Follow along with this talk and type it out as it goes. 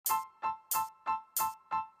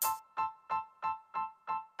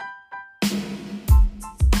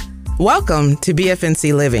Welcome to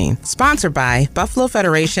BFNC Living, sponsored by Buffalo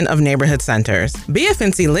Federation of Neighborhood Centers.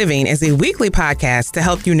 BFNC Living is a weekly podcast to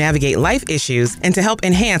help you navigate life issues and to help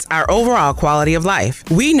enhance our overall quality of life.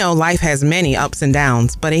 We know life has many ups and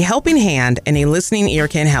downs, but a helping hand and a listening ear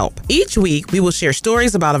can help. Each week, we will share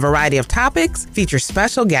stories about a variety of topics, feature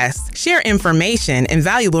special guests, share information and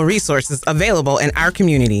valuable resources available in our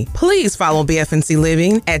community. Please follow BFNC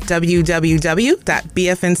Living at www.bfnc.org,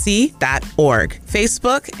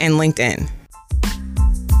 Facebook, and LinkedIn.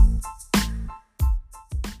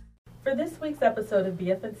 For this week's episode of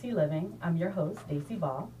BFNC Living, I'm your host, Daysi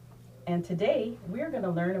Ball, and today we're going to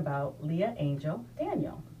learn about Leah Angel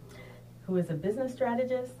Daniel, who is a business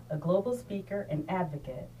strategist, a global speaker, and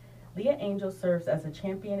advocate. Leah Angel serves as a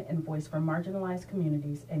champion and voice for marginalized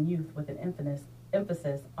communities and youth with an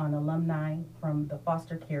emphasis on alumni from the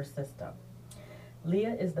foster care system.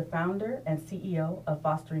 Leah is the founder and CEO of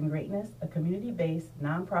Fostering Greatness, a community-based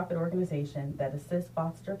nonprofit organization that assists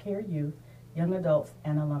foster care youth, young adults,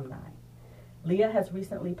 and alumni. Leah has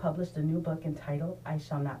recently published a new book entitled I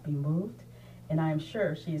Shall Not Be Moved, and I am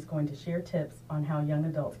sure she is going to share tips on how young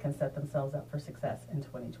adults can set themselves up for success in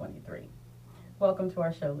 2023. Welcome to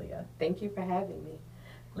our show, Leah. Thank you for having me.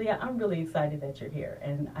 Leah, I'm really excited that you're here,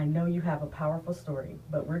 and I know you have a powerful story,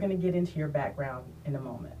 but we're going to get into your background in a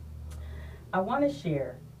moment. I want to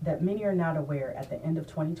share that many are not aware at the end of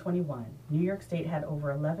 2021, New York State had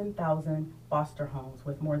over 11,000 foster homes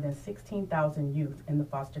with more than 16,000 youth in the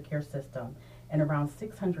foster care system and around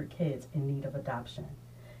 600 kids in need of adoption.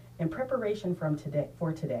 In preparation for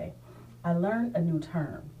today, I learned a new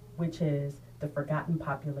term, which is the forgotten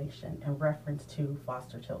population in reference to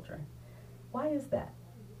foster children. Why is that?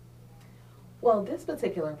 Well, this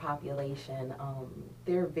particular population,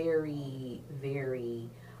 they're very, very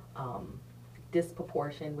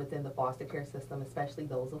disproportionate within the foster care system, especially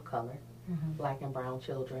those of color, Black and brown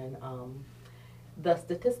children. The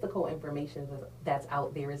statistical information that's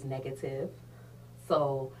out there is negative,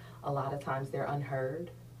 so a lot of times they're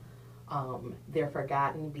unheard. They're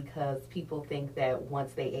forgotten because people think that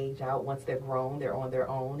once they age out, once they're grown, they're on their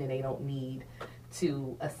own and they don't need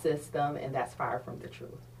to assist them, and that's far from the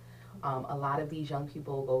truth. A lot of these young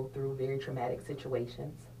people go through very traumatic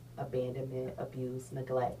situations, abandonment, abuse,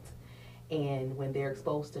 neglect. And when they're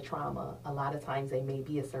exposed to trauma, a lot of times they may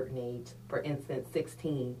be a certain age, for instance,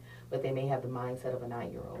 16, but they may have the mindset of a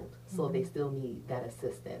 9-year-old. So they still need that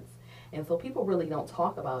assistance. And so people really don't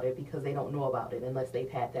talk about it because they don't know about it unless they've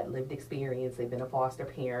had that lived experience. They've been a foster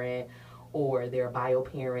parent or they're a bio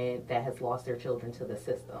parent that has lost their children to the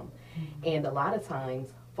system. And a lot of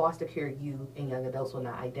times, foster care youth and young adults will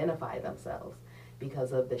not identify themselves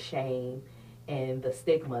because of the shame and the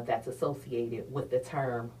stigma that's associated with the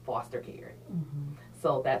term foster care.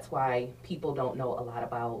 So that's why people don't know a lot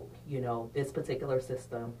about, this particular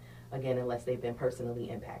system, again, unless they've been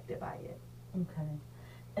personally impacted by it. Okay.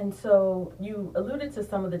 And so you alluded to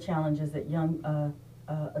some of the challenges that young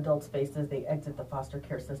adults face as they exit the foster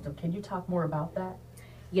care system. Can you talk more about that?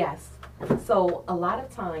 Yes. So a lot of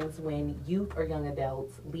times when youth or young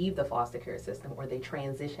adults leave the foster care system or they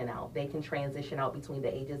transition out, they can transition out between the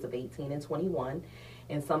ages of 18 and 21.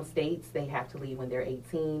 In some states, they have to leave when they're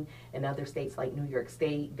 18. In other states like New York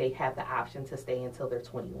State, they have the option to stay until they're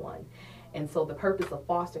 21. And so the purpose of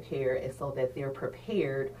foster care is so that they're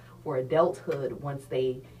prepared for adulthood once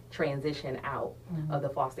they transition out of the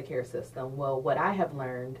foster care system. Well, what I have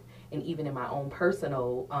learned, and even in my own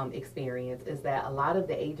personal experience, is that a lot of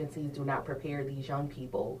the agencies do not prepare these young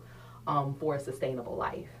people for a sustainable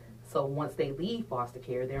life. So once they leave foster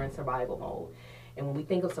care, they're in survival mode. And when we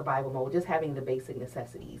think of survival mode, just having the basic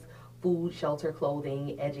necessities, food, shelter,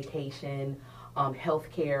 clothing, education,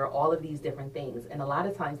 health care, all of these different things. And a lot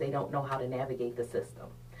of times they don't know how to navigate the system.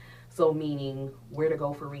 So meaning where to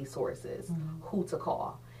go for resources, who to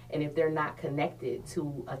call. And if they're not connected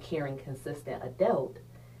to a caring, consistent adult,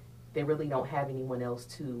 they really don't have anyone else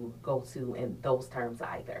to go to in those terms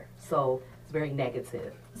either. So it's very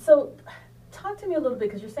negative. So talk to me a little bit,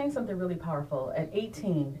 because you're saying something really powerful. At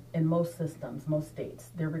 18, in most systems, most states,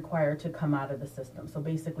 they're required to come out of the system. So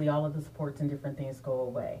basically all of the supports and different things go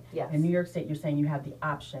away. Yes. In New York State, you're saying you have the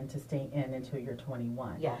option to stay in until you're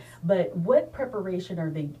 21. Yes. But what preparation are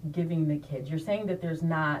they giving the kids? You're saying that there's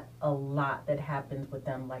not a lot that happens with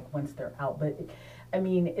them, like once they're out. But I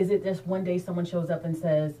mean, is it just one day someone shows up and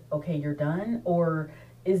says, okay, you're done? Or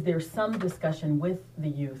is there some discussion with the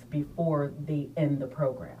youth before they end the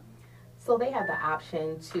program? So they have the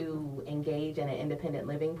option to engage in an independent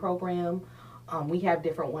living program. We have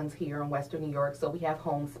different ones here in Western New York. So we have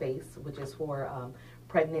Home Space, which is for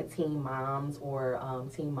pregnant teen moms or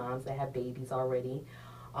teen moms that have babies already.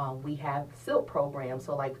 We have SILP programs,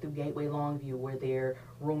 so like through Gateway Longview, where they're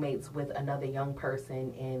roommates with another young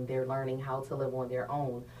person and they're learning how to live on their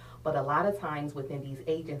own. But a lot of times within these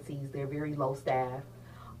agencies, they're very low staff.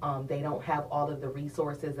 They don't have all of the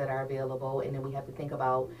resources that are available, and then we have to think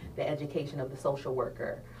about the education of the social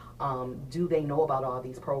worker. Do they know about all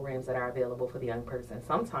these programs that are available for the young person?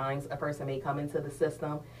 Sometimes a person may come into the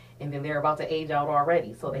system and then they're about to age out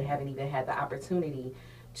already, so they haven't even had the opportunity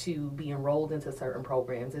to be enrolled into certain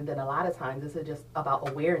programs. And then a lot of times this is just about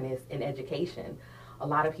awareness and education. A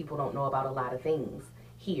lot of people don't know about a lot of things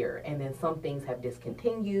here, and then some things have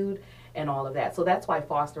discontinued and all of that. So that's why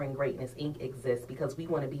Fostering Greatness Inc. exists, because we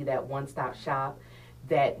want to be that one-stop shop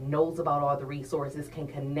that knows about all the resources, can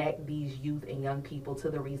connect these youth and young people to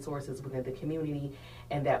the resources within the community,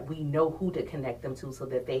 and that we know who to connect them to so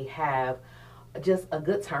that they have just a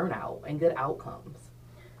good turnout and good outcomes.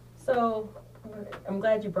 So I'm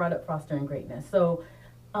glad you brought up Fostering Greatness. So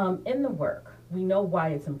in the work, we know why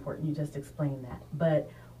it's important. You just explained that. But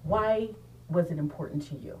why was it important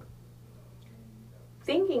to you?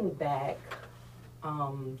 Thinking back,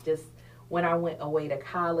 just when I went away to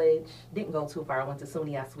college, didn't go too far. I went to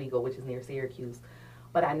SUNY Oswego, which is near Syracuse.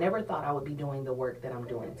 But I never thought I would be doing the work that I'm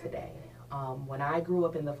doing today. When I grew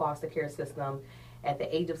up in the foster care system, at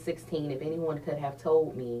the age of 16, if anyone could have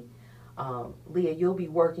told me, Leah, you'll be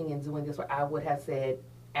working and doing this work, I would have said,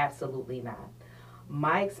 absolutely not.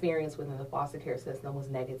 My experience within the foster care system was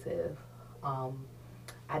negative.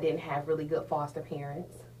 I didn't have really good foster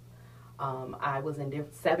parents. I was in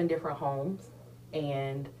 7 different homes,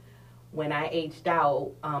 and when I aged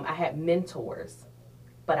out, I had mentors,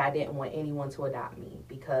 but I didn't want anyone to adopt me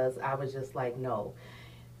because I was just like, no,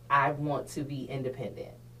 I want to be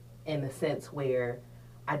independent, in the sense where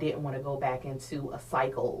I didn't want to go back into a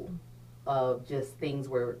cycle of just things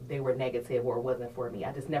where they were negative or it wasn't for me.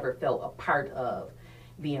 I just never felt a part of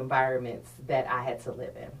the environments that I had to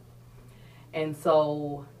live in. And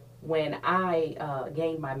so when I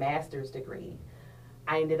gained my master's degree,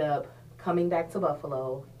 I ended up coming back to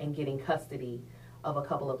Buffalo and getting custody of a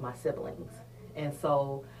couple of my siblings. And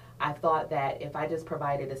so I thought that if I just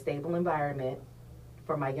provided a stable environment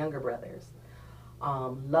for my younger brothers,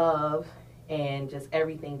 love, and just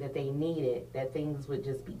everything that they needed, that things would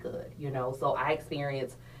just be good, you know. So I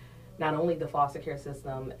experienced not only the foster care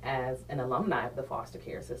system as an alumni of the foster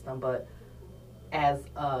care system, but as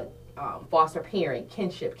a foster parent,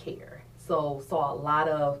 kinship care. So saw a lot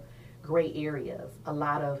of gray areas, a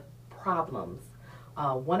lot of problems.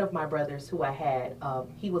 One of my brothers who I had,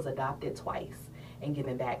 he was adopted twice and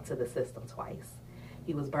given back to the system twice.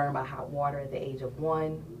 He was burned by hot water at the age of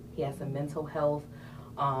 1. He had some mental health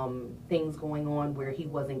things going on where he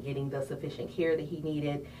wasn't getting the sufficient care that he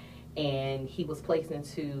needed, and he was placed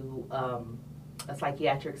into a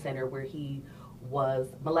psychiatric center where he was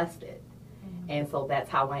molested. And so that's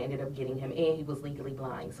how I ended up getting him in. He was legally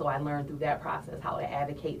blind. So I learned through that process how to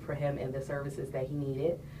advocate for him and the services that he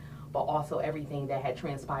needed. But also everything that had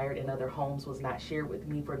transpired in other homes was not shared with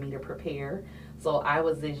me for me to prepare. So I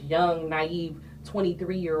was this young, naive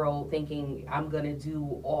 23-year-old thinking I'm going to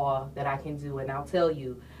do all that I can do. And I'll tell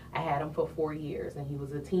you, I had him for 4 years, and he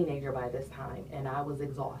was a teenager by this time. And I was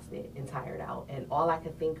exhausted and tired out. And all I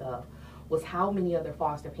could think of was how many other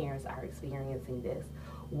foster parents are experiencing this.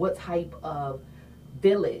 What type of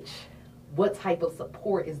village, what type of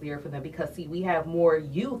support is there for them? Because, see, we have more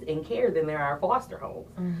youth in care than there are foster homes.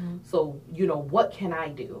 Mm-hmm. So, you know, what can I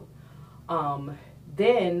do?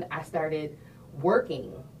 Then I started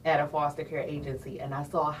working at a foster care agency, and I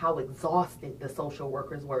saw how exhausted the social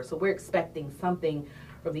workers were. So we're expecting something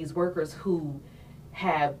from these workers who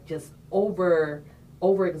have just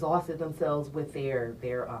over-exhausted themselves with their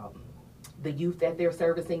the youth that they're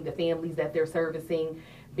servicing, the families that they're servicing,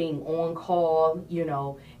 being on call, you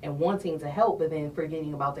know, and wanting to help, but then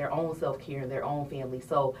forgetting about their own self-care and their own family.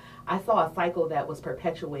 So I saw a cycle that was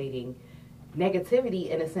perpetuating negativity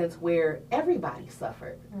in a sense where everybody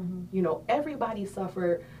suffered. Mm-hmm. You know, everybody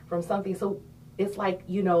suffered from something. So it's like,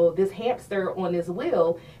 you know, this hamster on this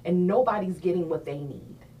wheel and nobody's getting what they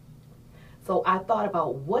need. So I thought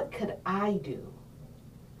about, what could I do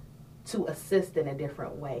to assist in a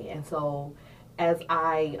different way? And so as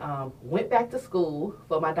I went back to school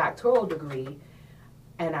for my doctoral degree,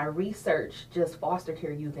 and I researched just foster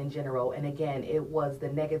care youth in general, and again, it was the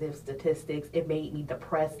negative statistics. It made me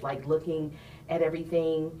depressed, like looking at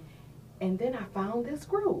everything. And then I found this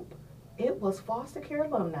group. It was foster care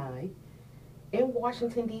alumni in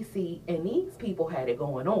Washington, D.C., and these people had it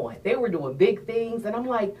going on. They were doing big things, and I'm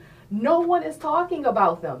like, no one is talking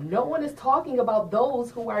about them. No one is talking about those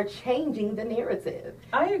who are changing the narrative.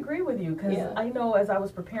 I agree with you, because I know as I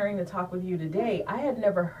was preparing to talk with you today, I had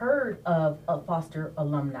never heard of a Foster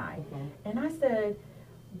alumni. And I said,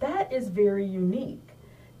 that is very unique.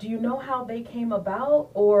 Do you know how they came about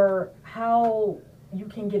or how you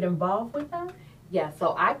can get involved with them? Yeah,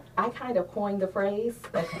 so I kind of coined the phrase.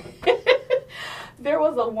 There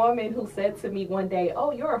was a woman who said to me one day,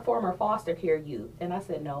 "Oh, you're a former foster care youth." And I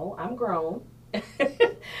said, "No, I'm grown.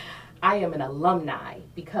 I am an alumni,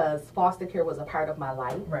 because foster care was a part of my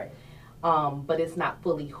life. Right. But it's not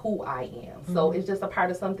fully who I am. So it's just a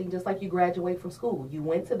part of something, just like you graduate from school. You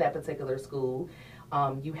went to that particular school.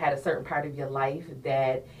 You had a certain part of your life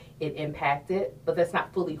that it impacted, but that's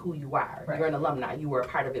not fully who you are. Right. You're an alumni. You were a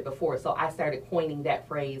part of it before. So I started coining that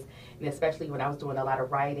phrase, and especially when I was doing a lot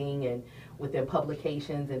of writing and within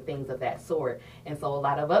publications and things of that sort. And so a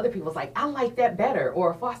lot of other people was like, I like that better,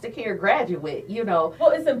 or a foster care graduate, you know.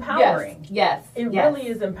 Well, it's empowering. Yes. It really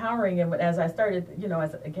is empowering. And as I started, you know,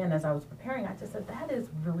 as I was preparing, I just said, that is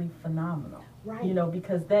really phenomenal. Right. You know,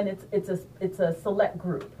 because then it's a select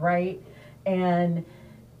group, right? And,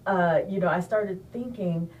 you know, I started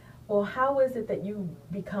thinking, well, how is it that you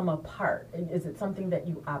become a part? Is it something that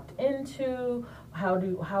you opt into?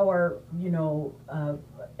 How are, you know,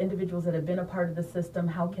 individuals that have been a part of the system,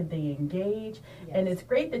 how can they engage? Yes. And it's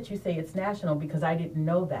great that you say it's national, because I didn't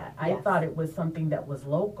know that. Yes. I thought it was something that was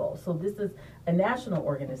local. So this is a national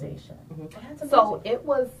organization. Well, so it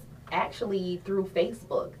was actually through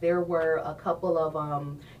Facebook. There were a couple of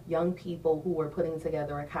young people who were putting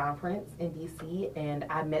together a conference in DC, and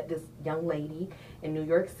I met this young lady in New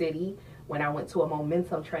York City when I went to a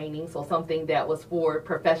momentum training, so something that was for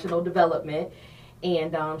professional development.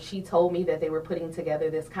 And she told me that they were putting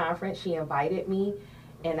together this conference. She invited me,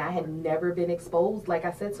 and I had never been exposed, like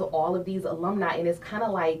I said, to all of these alumni. And it's kind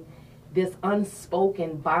of like this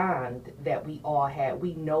unspoken bond that we all had.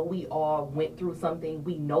 We know we all went through something.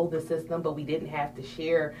 We know the system, but we didn't have to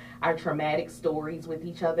share our traumatic stories with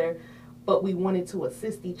each other. But we wanted to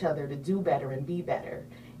assist each other to do better and be better.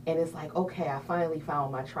 And it's like, okay, I finally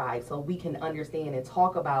found my tribe, so we can understand and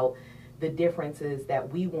talk about the differences that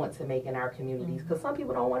we want to make in our communities. Because some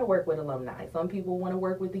people don't want to work with alumni. Some people want to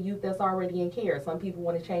work with the youth that's already in care. Some people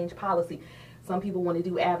want to change policy. Some people want to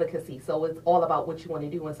do advocacy. So it's all about what you want to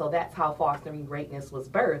do. And so that's how Fostering Greatness was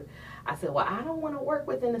birthed. I said, well, I don't want to work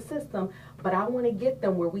within the system, but I want to get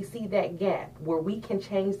them where we see that gap, where we can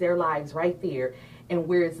change their lives right there, and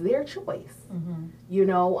where it's their choice. You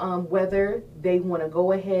know, whether they want to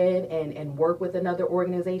go ahead and work with another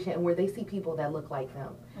organization, and where they see people that look like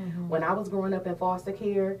them. When I was growing up in foster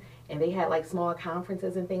care and they had like small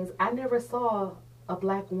conferences and things, I never saw a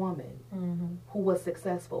black woman who was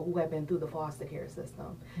successful, who had been through the foster care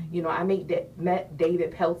system. You know, I met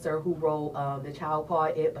David Peltzer, who wrote The Child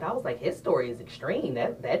Called It, but I was like, his story is extreme.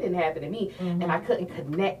 That didn't happen to me. And I couldn't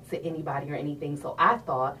connect to anybody or anything. So I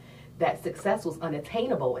thought that success was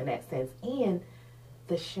unattainable in that sense. And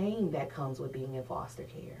the shame that comes with being in foster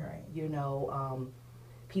care. Right. You know,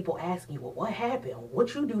 people ask you, well, what happened?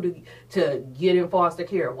 What you do to get in foster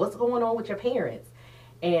care? What's going on with your parents?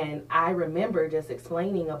 And I remember just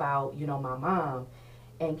explaining about, you know, my mom,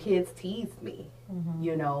 and kids teased me,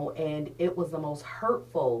 you know, and it was the most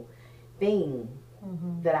hurtful thing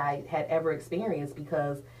that I had ever experienced,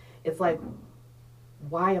 because it's like,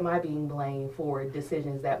 why am I being blamed for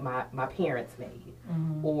decisions that my parents made,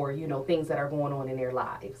 or, you know, things that are going on in their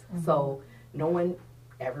lives? So no one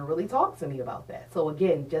ever really talked to me about that. So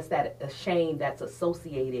again, just that a shame that's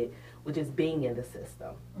associated with just being in the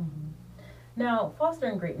system. Now,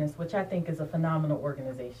 Fostering Greatness, which I think is a phenomenal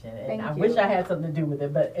organization, and I wish I had something to do with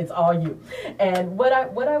it, but it's all you. And what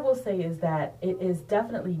I will say is that it has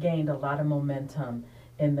definitely gained a lot of momentum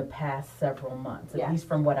in the past several months, at least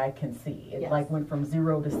from what I can see. It like went from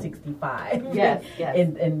 0 to 65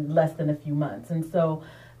 in less than a few months. And so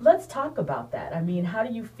let's talk about that. I mean, how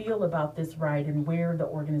do you feel about this ride and where the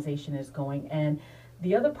organization is going? And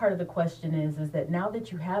the other part of the question is that now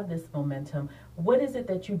that you have this momentum, what is it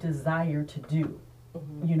that you desire to do,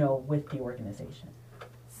 you know, with the organization?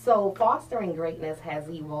 So Fostering Greatness has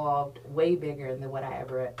evolved way bigger than what I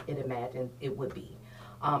ever imagined it would be.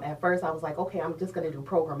 At first I was like, okay, I'm just going to do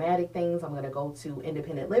programmatic things. I'm going to go to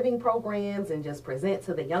independent living programs and just present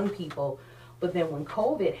to the young people. But then when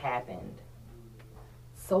COVID happened,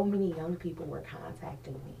 so many young people were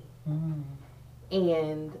contacting me.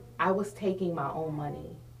 And I was taking my own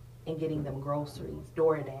money and getting them groceries,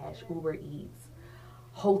 DoorDash, Uber Eats,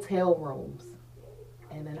 hotel rooms.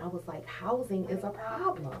 And then I was like, housing is a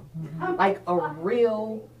problem, like a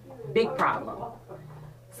real big problem.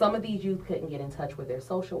 some of these youth couldn't get in touch with their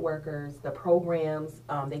social workers, the programs,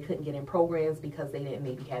 they couldn't get in programs because they didn't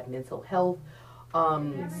maybe have mental health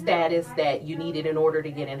status that you needed in order to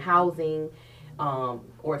get in housing,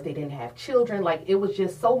 or if they didn't have children. Like, it was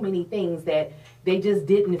just so many things that they just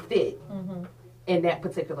didn't fit in that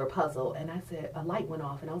particular puzzle. And I said, a light went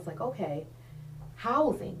off, and I was like, okay,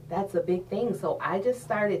 housing, that's a big thing. So I just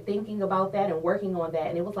started thinking about that and working on that,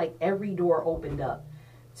 and it was like every door opened up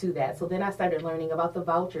to that. So then I started learning about the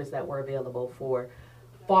vouchers that were available for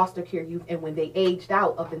foster care youth, and when they aged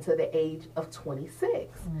out up until the age of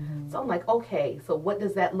 26. So I'm like, okay, so what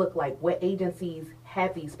does that look like? What agencies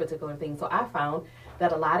have these particular things? So I found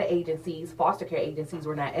that a lot of agencies, foster care agencies,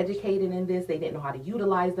 were not educated in this. They didn't know how to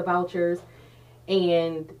utilize the vouchers.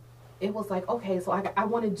 And it was like, okay, so I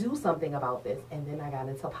want to do something about this. And then I got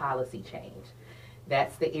into policy change.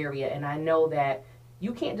 That's the area. And I know that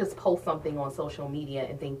you can't just post something on social media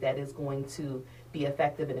and think that it's going to be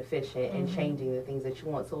effective and efficient in changing the things that you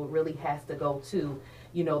want. So it really has to go to,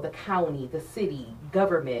 you know, the county, the city,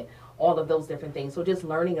 government, all of those different things. So just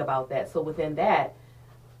learning about that. So within that,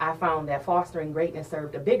 I found that fostering greatness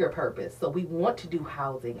served a bigger purpose. So we want to do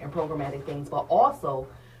housing and programmatic things, but also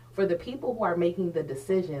for the people who are making the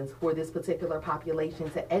decisions for this particular population,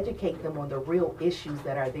 to educate them on the real issues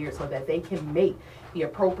that are there so that they can make the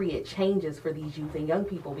appropriate changes for these youth and young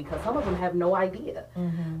people, because some of them have no idea.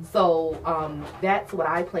 So that's what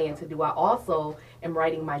I plan to do. I also am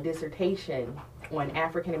writing my dissertation on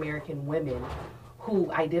African American women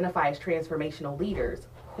who identify as transformational leaders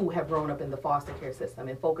who have grown up in the foster care system,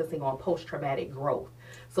 and focusing on post-traumatic growth.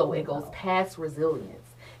 So it goes past resilience.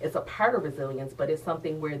 It's a part of resilience, but it's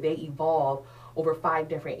something where they evolve over 5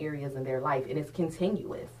 different areas in their life, and it's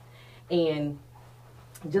continuous. And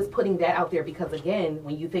just putting that out there, because again,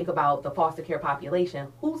 when you think about the foster care population,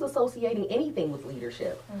 who's associating anything with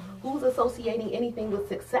leadership? Who's associating anything with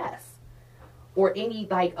success? Or any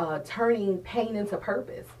turning pain into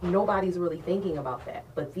purpose? Nobody's really thinking about that.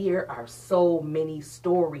 But there are so many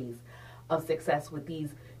stories of success with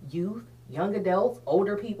these youth, young adults,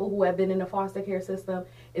 older people who have been in the foster care system.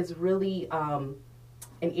 Is really an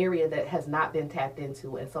area that has not been tapped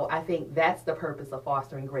into. And so I think that's the purpose of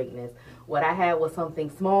fostering greatness. What I had was something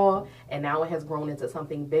small, and now it has grown into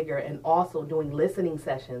something bigger, and also doing listening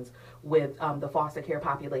sessions with the foster care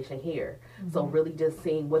population here. So really just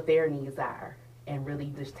seeing what their needs are, and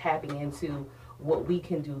really just tapping into what we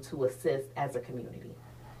can do to assist as a community.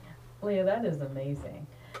 Leah, that is amazing.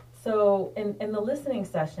 So in the listening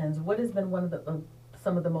sessions, what has been one of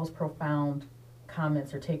some of the most profound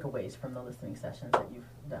comments or takeaways from the listening sessions that you've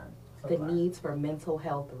done so The far? needs for mental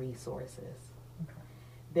health resources. Okay.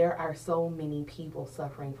 There are so many people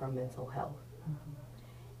suffering from mental health.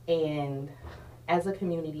 And as a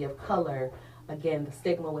community of color, again, the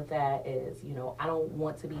stigma with that is, you know, I don't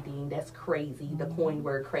want to be deemed as crazy, the coin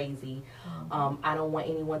word crazy. I don't want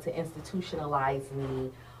anyone to institutionalize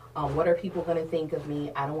me. What are people going to think of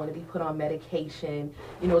me? I don't want to be put on medication.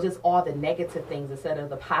 You know, just all the negative things instead of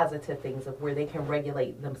the positive things of where they can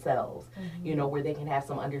regulate themselves, you know, where they can have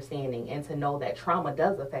some understanding, and to know that trauma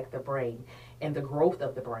does affect the brain and the growth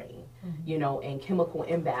of the brain, you know, and chemical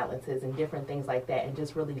imbalances and different things like that, and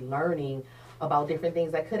just really learning about different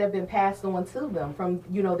things that could have been passed on to them from,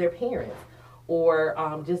 you know, their parents, or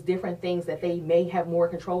just different things that they may have more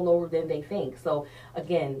control over than they think. So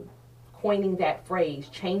again, coining that phrase,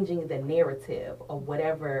 changing the narrative of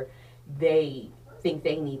whatever they think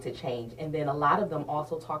they need to change. And then a lot of them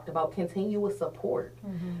also talked about continuous support.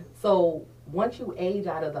 So once you age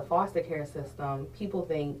out of the foster care system, people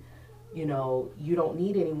think, you know, you don't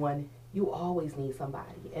need anyone. You always need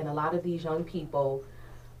somebody. And a lot of these young people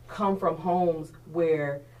come from homes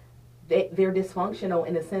where they're dysfunctional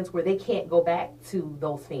in a sense where they can't go back to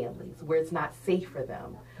those families, where it's not safe for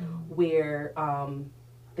them, where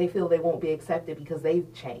they feel they won't be accepted because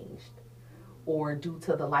they've changed, or due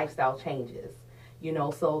to the lifestyle changes, you know,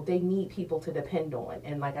 so they need people to depend on.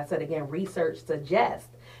 And like I said, again, research suggests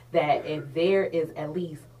that if there is at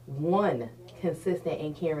least one consistent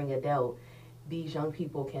and caring adult, these young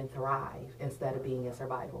people can thrive instead of being in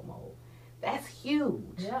survival mode. That's huge.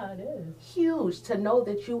 Yeah, it is. Huge to know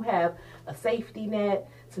that you have a safety net,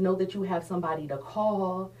 to know that you have somebody to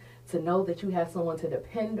call, to know that you have someone to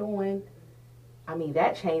depend on. I mean,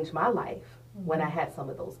 that changed my life when I had some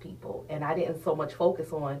of those people. And I didn't so much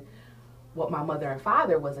focus on what my mother and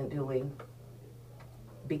father wasn't doing,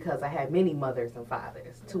 because I had many mothers and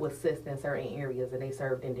fathers to assist in certain areas, and they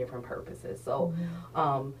served in different purposes. So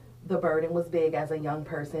the burden was big as a young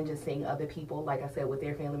person, just seeing other people, like I said, with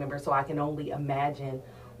their family members. So I can only imagine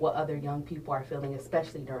what other young people are feeling,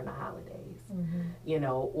 especially during the holidays. you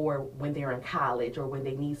know, or when they're in college, or when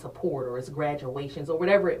they need support, or it's graduations, or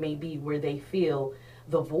whatever it may be, where they feel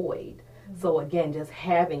the void. So again, just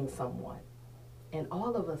having someone, and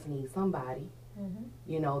all of us need somebody.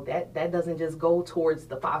 You know, that doesn't just go towards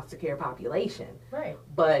the foster care population, right?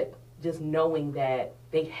 But just knowing that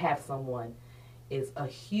they have someone is a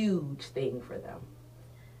huge thing for them.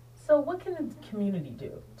 So what can the community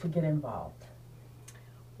do to get involved?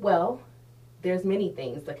 Well, there's many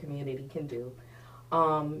things the community can do.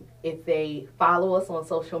 If they follow us on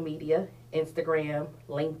social media, Instagram,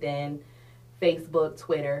 LinkedIn, Facebook,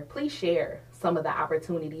 Twitter, please share some of the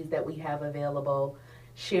opportunities that we have available.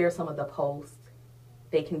 Share some of the posts.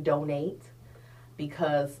 They can donate,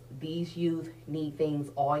 because these youth need things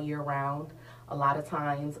all year round. A lot of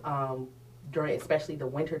times, during especially the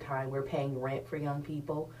winter time, we're paying rent for young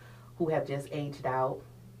people who have just aged out.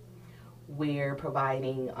 We're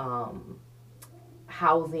providing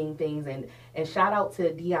housing things, and shout out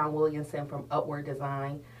to Dion Williamson from Upward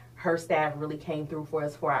Design. Her staff really came through for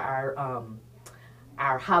us for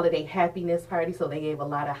our holiday happiness party. So they gave a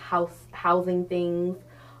lot of housing things,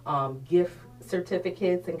 gift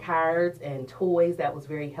certificates and cards and toys. That was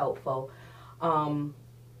very helpful.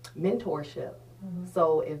 Mentorship.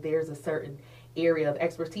 So if there's a certain area of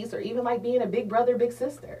expertise, or even like being a big brother, big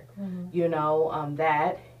sister, you know,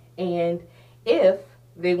 that. And if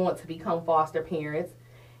they want to become foster parents,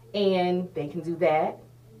 and they can do that,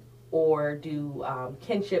 or do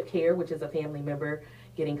kinship care, which is a family member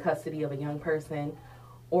getting custody of a young person,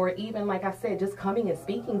 or even, like I said, just coming and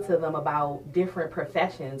speaking to them about different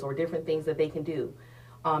professions or different things that they can do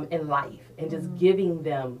in life, and just giving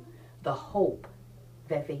them the hope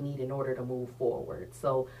that they need in order to move forward.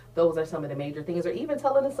 So those are some of the major things, or even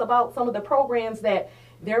telling us about some of the programs that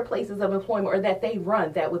their places of employment or that they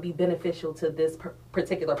run that would be beneficial to this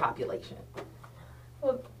particular population.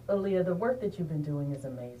 Well, Leah, the work that you've been doing is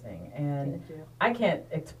amazing, and Thank you. I can't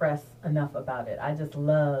express enough about it. I just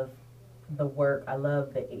love the work. I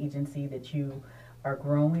love the agency that you are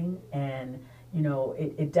growing, and you know,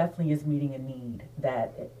 it definitely is meeting a need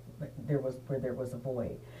that there was a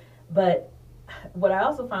void. But what I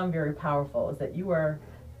also found very powerful is that you are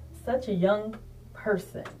such a young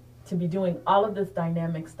person to be doing all of this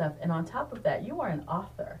dynamic stuff, and on top of that, you are an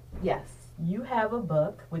author. Yes. You have a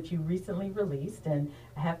book which you recently released, and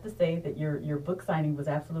I have to say that your book signing was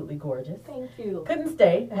absolutely gorgeous. Thank you. Couldn't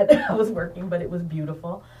stay, I was working, but it was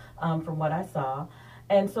beautiful from what I saw.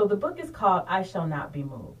 And so the book is called I Shall Not Be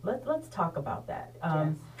Moved. Let's talk about that.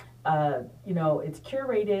 Yes. You know, it's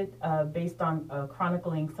curated based on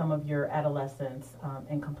chronicling some of your adolescence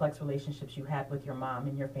and complex relationships you had with your mom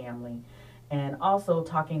and your family, and also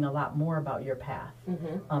talking a lot more about your path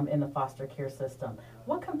in the foster care system.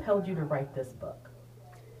 What compelled you to write this book?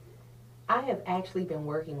 I have actually been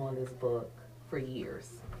working on this book for years.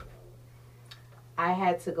 I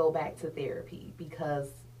had to go back to therapy because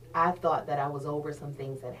I thought that I was over some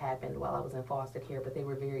things that happened while I was in foster care, but they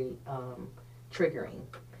were very triggering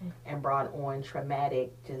and brought on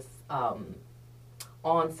traumatic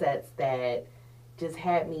onsets that just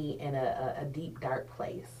had me in a deep, dark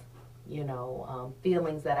place. You know,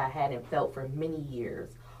 feelings that I hadn't felt for many years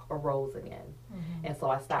arose again. And so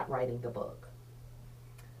I stopped writing the book.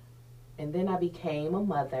 And then I became a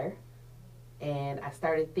mother, and I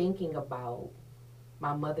started thinking about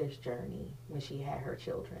my mother's journey when she had her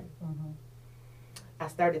children. I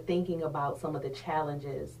started thinking about some of the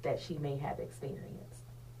challenges that she may have experienced.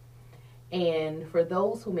 And for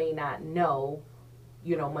those who may not know,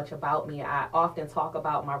 you know, much about me, I often talk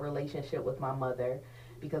about my relationship with my mother,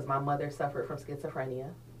 because my mother suffered from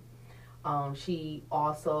schizophrenia. She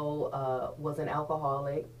also was an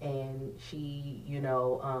alcoholic, and she, you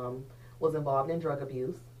know, was involved in drug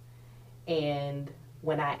abuse. And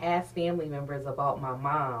when I asked family members about my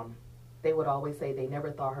mom, they would always say they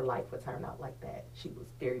never thought her life would turn out like that. She was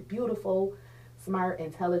very beautiful, smart,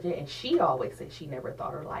 intelligent, and she always said she never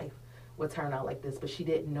thought her life would turn out like this, but she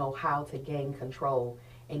didn't know how to gain control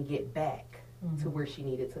and get back to where she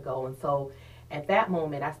needed to go. And so at that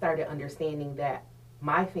moment, I started understanding that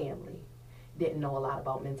my family didn't know a lot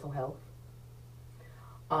about mental health.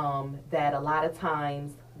 That a lot of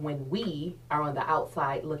times when we are on the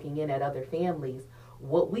outside looking in at other families,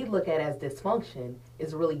 what we look at as dysfunction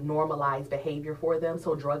is really normalized behavior for them.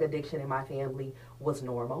 So drug addiction in my family was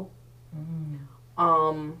normal.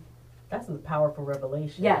 That's a powerful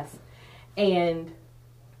revelation. Yes. And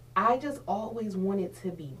I just always wanted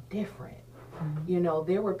to be different. You know,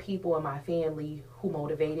 there were people in my family who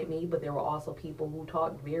motivated me, but there were also people who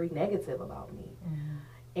talked very negative about me.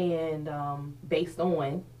 And based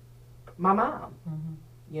on my mom,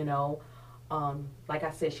 you know, Like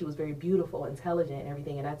I said, she was very beautiful, intelligent, and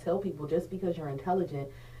everything. And I tell people, just because you're intelligent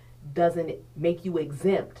doesn't make you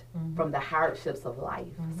exempt from the hardships of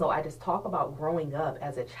life. So I just talk about growing up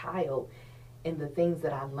as a child and the things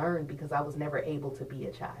that I learned because I was never able to be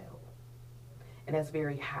a child. And that's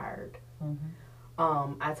very hard.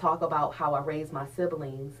 I talk about how I raised my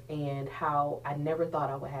siblings and how I never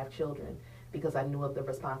thought I would have children because I knew of the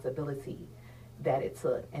responsibility that it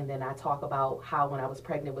took. And then I talk about how when I was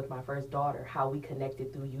pregnant with my first daughter, how we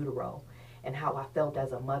connected through utero and how I felt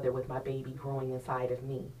as a mother with my baby growing inside of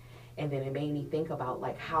me. And then it made me think about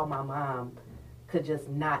like how my mom could just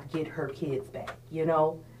not get her kids back, you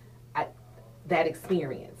know, that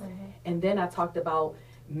experience. And then I talked about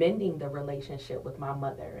mending the relationship with my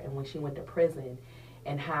mother and when she went to prison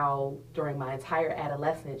and how during my entire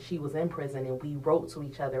adolescence she was in prison and we wrote to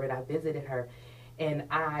each other and I visited her and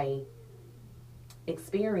I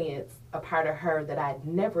experienced a part of her that I'd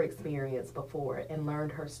never experienced before and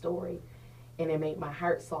learned her story, and it made my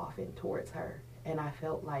heart soften towards her. And I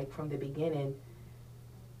felt like from the beginning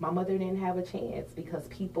my mother didn't have a chance because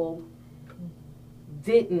people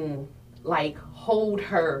didn't like hold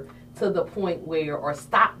her to the point where or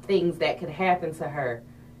stop things that could happen to her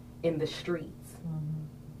in the streets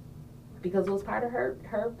because it was part of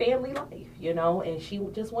her family life, you know, and she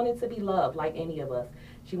just wanted to be loved like any of us.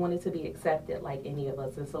 She wanted to be accepted like any of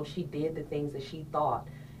us, and so she did the things that she thought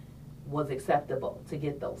was acceptable to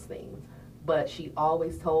get those things. But she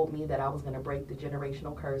always told me that I was going to break the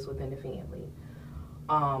generational curse within the family.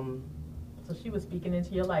 So she was speaking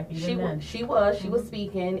into your life even then. She was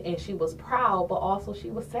speaking, and she was proud, but also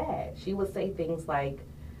she was sad. She would say things like,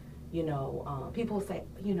 you know, people would say,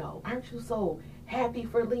 you know, aren't you so happy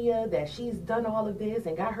for Leah that she's done all of this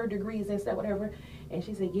and got her degrees and stuff, whatever. And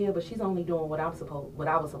she said, yeah, but she's only doing what I was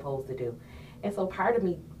supposed to do. And so part of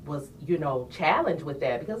me was, you know, challenged with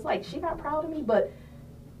that because like she's not proud of me, but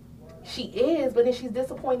she is, but then she's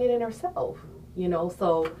disappointed in herself, you know.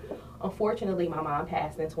 So unfortunately my mom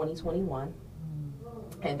passed in 2021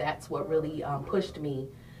 and that's what really pushed me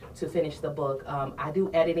to finish the book. I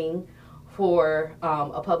do editing for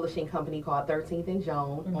a publishing company called 13th and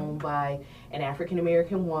Joan, owned by an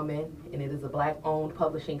African-American woman, and it is a Black-owned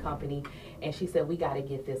publishing company. And she said, we got to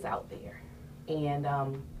get this out there. And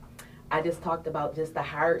I just talked about just the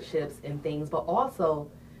hardships and things, but also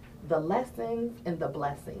the lessons and the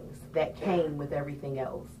blessings that came with everything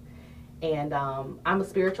else. And I'm a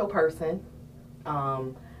spiritual person.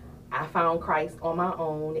 I found Christ on my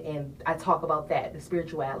own, and I talk about that, the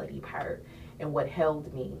spirituality part, and what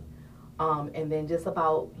held me. And then just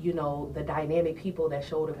about, you know, the dynamic people that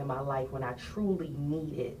showed up in my life when I truly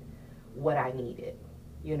needed what I needed,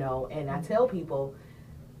 you know. And I tell people,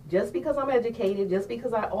 just because I'm educated, just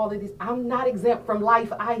because all of these, I'm not exempt from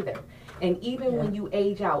life either. And even when you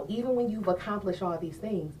age out, even when you've accomplished all these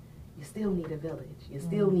things, you still need a village. You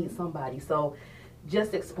still need somebody. So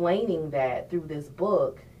just explaining that through this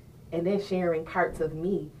book and then sharing parts of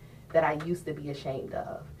me that I used to be ashamed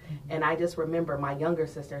of. And I just remember my younger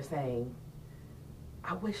sister saying,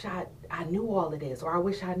 I wish I knew all of this, or I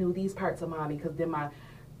wish I knew these parts of mommy, because then my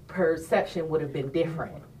perception would have been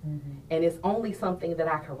different. And it's only something that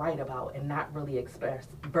I could write about and not really express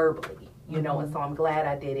verbally, you know, and so I'm glad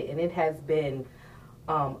I did it. And it has been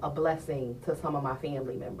a blessing to some of my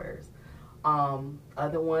family members.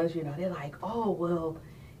 Other ones, you know, they're like, oh, well,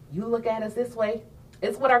 you look at us this way.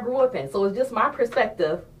 It's what I grew up in. So it's just my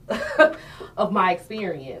perspective of my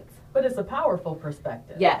experience. But it's a powerful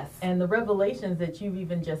perspective. Yes. And the revelations that you've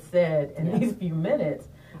even just said in these few minutes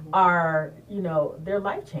are, you know, they're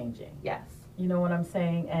life-changing. Yes. You know what I'm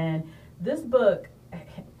saying? And this book,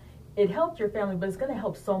 it helped your family, but it's going to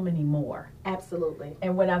help so many more. Absolutely.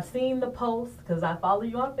 And when I've seen the posts, because I follow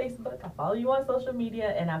you on Facebook, I follow you on social media,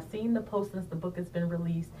 and I've seen the posts since the book has been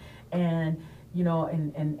released, and, you know,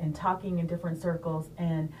 and talking in different circles,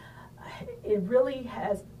 and it really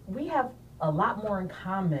has, we have a lot more in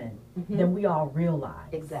common than we all realize.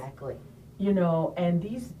 Exactly. You know, and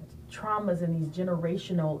these traumas and these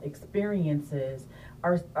generational experiences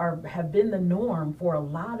have been the norm for a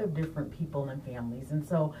lot of different people and families. And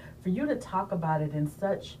so for you to talk about it in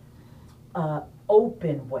such an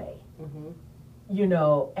open way, you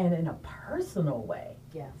know, and in a personal way,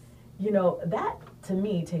 yes, you know, that to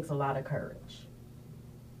me takes a lot of courage.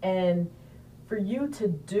 And for you to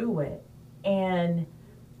do it and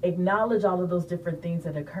acknowledge all of those different things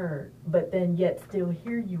that occurred, but then yet still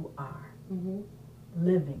here you are,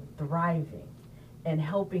 living, thriving, and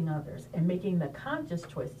helping others, and making the conscious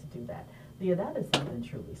choice to do that. Leah, that is something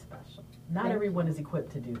truly special. Not everyone is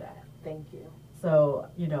equipped to do that. Thank you. So,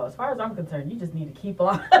 you know, as far as I'm concerned, you just need to keep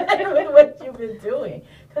on with what you've been doing,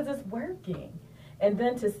 because it's working. And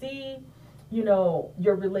then to see, you know,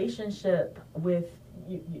 your relationship with,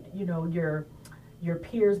 you know, your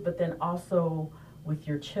peers, but then also with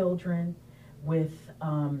your children, with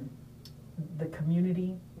the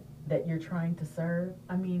community that you're trying to serve.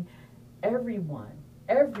 I mean, everyone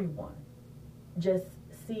just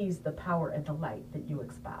sees the power and the light that you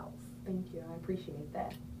espouse. Thank you. I appreciate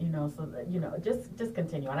that. You know, so that, you know, just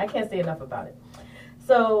continue on. I can't say enough about it.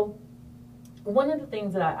 So one of the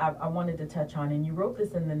things that I wanted to touch on, and you wrote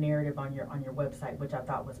this in the narrative on your website, which I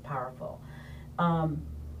thought was powerful.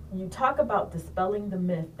 You talk about dispelling the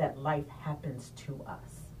myth that life happens to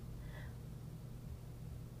us.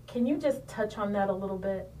 Can you just touch on that a little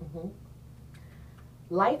bit? Mm-hmm.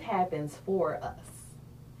 Life happens for us.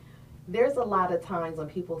 There's a lot of times when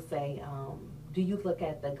people say, do you look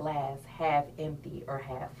at the glass half empty or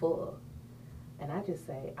half full? And I just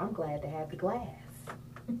say, I'm glad to have the glass.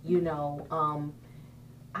 You know,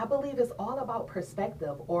 I believe it's all about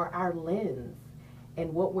perspective, or our lens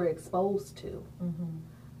and what we're exposed to. Mm-hmm.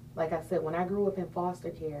 Like I said, when I grew up in foster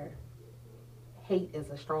care, hate is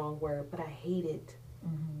a strong word, but I hated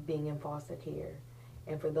being in foster care.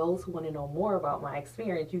 And for those who want to know more about my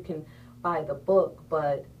experience, you can buy the book,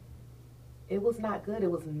 but it was not good. It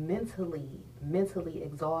was mentally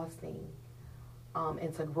exhausting.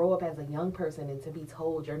 And to grow up as a young person and to be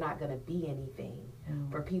told you're not going to be anything,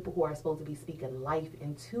 for people who are supposed to be speaking life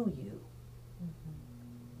into you.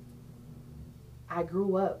 I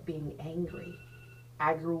grew up being angry.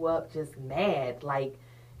 I grew up just mad, like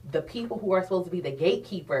the people who are supposed to be the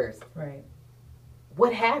gatekeepers. Right.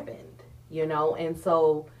 What happened, you know? And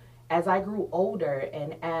so as I grew older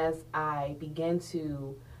and as I began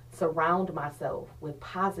to surround myself with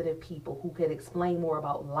positive people who could explain more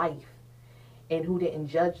about life and who didn't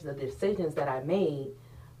judge the decisions that I made,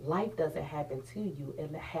 life doesn't happen to you,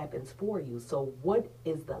 it happens for you. So what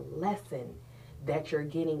is the lesson that you're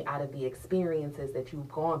getting out of the experiences that you've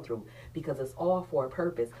gone through? Because it's all for a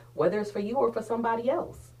purpose, whether it's for you or for somebody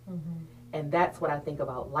else. Mm-hmm. And that's what I think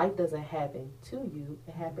about. Life doesn't happen to you,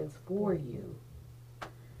 it happens for you.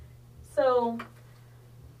 So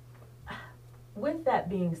with that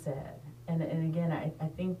being said, and again, I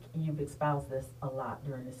think you've espoused this a lot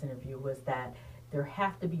during this interview, was that there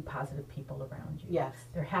have to be positive people around you. Yes.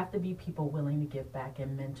 There have to be people willing to give back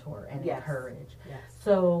and mentor and Yes. encourage. Yes.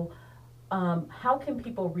 So how can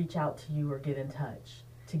people reach out to you or get in touch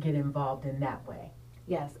to get involved in that way?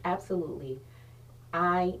 Yes, absolutely.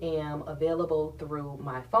 I am available through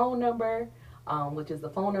my phone number, which is the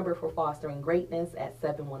phone number for Fostering Greatness at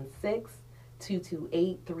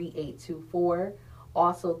 716-228-3824.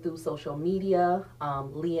 Also through social media,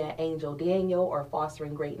 Leah Angel Daniel or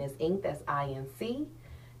Fostering Greatness Inc., that's INC,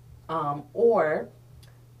 or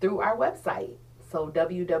through our website, so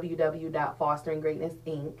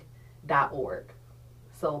www.fosteringgreatnessinc.org.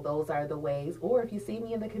 So those are the ways. Or if you see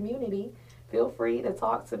me in the community, feel free to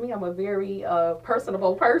talk to me. I'm a very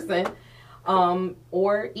personable person.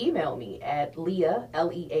 Or email me at Leah,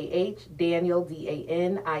 Leah Daniel,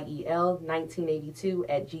 Daniel, 1982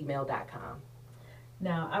 @gmail.com.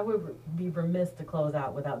 Now, I would be remiss to close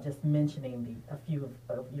out without just mentioning a few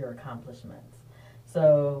of your accomplishments.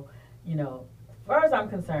 So, you know, as far as I'm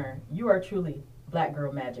concerned, you are truly Black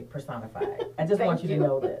girl magic personified. I just want you to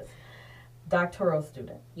know this. Doctoral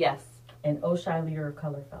student. Yes. An Oshai Leader of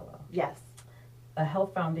Color Fellow. Yes. A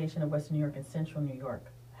Health Foundation of Western New York and Central New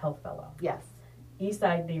York Health Fellow. Yes.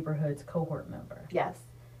 Eastside Neighborhoods Cohort Member. Yes.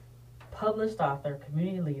 Published author,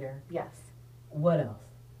 community leader. Yes. What else?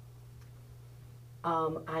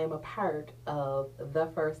 I am a part of the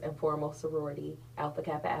first and foremost sorority, Alpha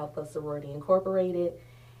Kappa Alpha Sorority Incorporated,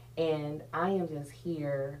 and I am just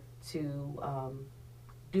here to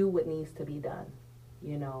do what needs to be done.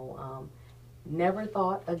 You know, never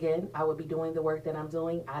thought, again, I would be doing the work that I'm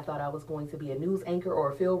doing. I thought I was going to be a news anchor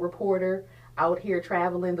or a field reporter out here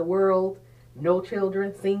traveling the world, no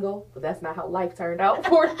children, single, but that's not how life turned out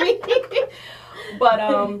for me. But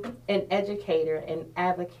an educator, an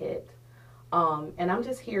advocate, and I'm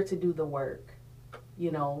just here to do the work,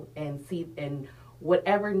 you know, and see, and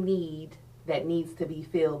whatever need that needs to be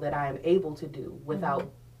filled that I am able to do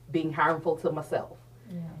without being harmful to myself.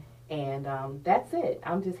 Yeah. And that's it.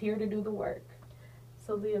 I'm just here to do the work.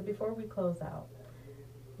 So, Leah, before we close out,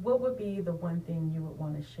 what would be the one thing you would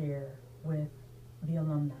want to share with the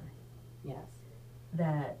alumni? Yes.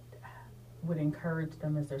 That would encourage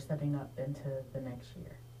them as they're stepping up into the next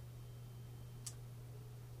year?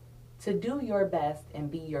 To do your best and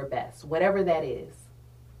be your best, whatever that is.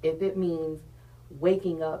 If it means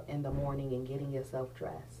waking up in the morning and getting yourself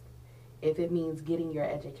dressed, if it means getting your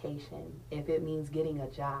education, if it means getting a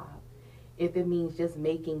job, if it means just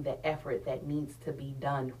making the effort that needs to be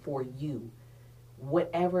done for you,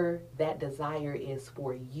 whatever that desire is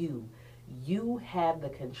for you, you have the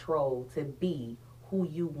control to be who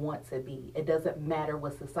you want to be. It doesn't matter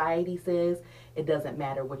what society says. It doesn't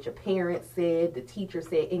matter what your parents said, the teacher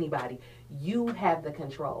said, anybody. You have the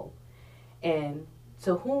control. And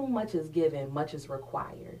to whom much is given, much is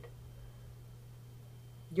required.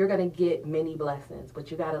 You're going to get many blessings, but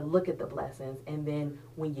you got to look at the blessings. And then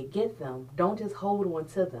when you get them, don't just hold on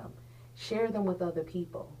to them. Share them with other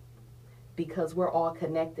people, because we're all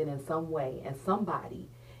connected in some way, and somebody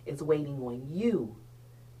is waiting on you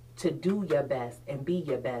to do your best and be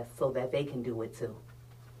your best so that they can do it too.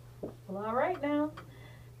 Well, all right now,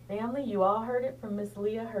 family, you all heard it from Miss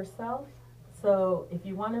Leah herself. So if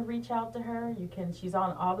you want to reach out to her, you can. She's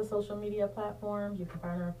on all the social media platforms. You can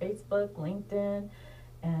find her on Facebook, LinkedIn,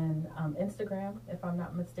 and Instagram, if I'm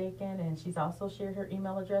not mistaken. And she's also shared her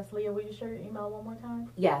email address. Leah, will you share your email one more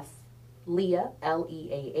time? Yes. Leah,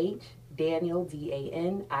 Leah, Daniel,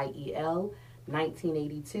 Daniel,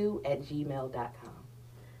 1982 @gmail.com.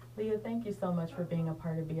 Leah, thank you so much for being a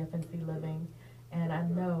part of BFNC Living. And I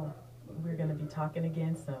know we're going to be talking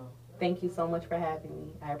again soon. Thank you so much for having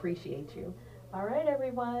me. I appreciate you. All right,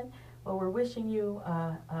 everyone. Well, we're wishing you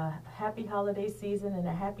a happy holiday season and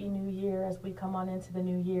a happy new year as we come on into the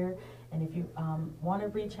new year. And if you want to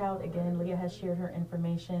reach out, again, Leah has shared her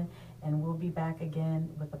information, and we'll be back again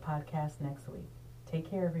with the podcast next week. Take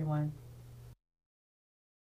care, everyone.